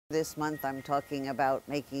This month I'm talking about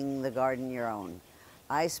making the garden your own.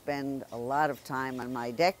 I spend a lot of time on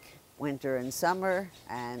my deck, winter and summer,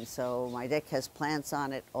 and so my deck has plants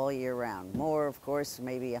on it all year round. More, of course,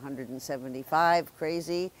 maybe 175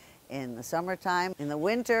 crazy in the summertime. In the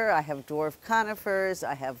winter, I have dwarf conifers,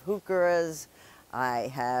 I have heucheras,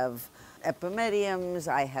 I have epimediums,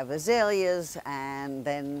 I have azaleas, and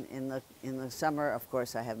then in the summer, of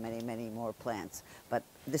course, I have many, many more plants. But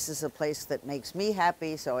this is a place that makes me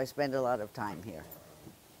happy, so I spend a lot of time here.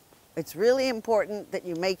 It's really important that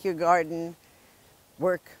you make your garden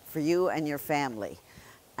work for you and your family.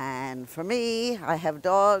 And for me, I have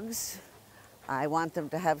dogs. I want them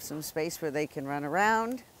to have some space where they can run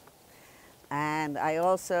around. And I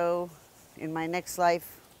also, in my next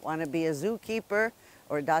life, want to be a zookeeper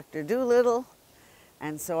or Dr. Dolittle.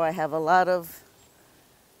 And so I have a lot of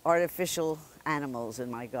artificial animals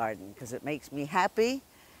in my garden because it makes me happy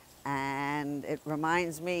and it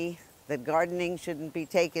reminds me that gardening shouldn't be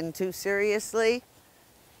taken too seriously.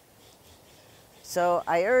 So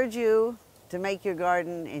I urge you to make your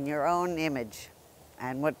garden in your own image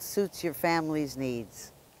and what suits your family's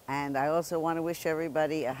needs. And I also want to wish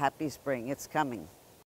everybody a happy spring. It's coming.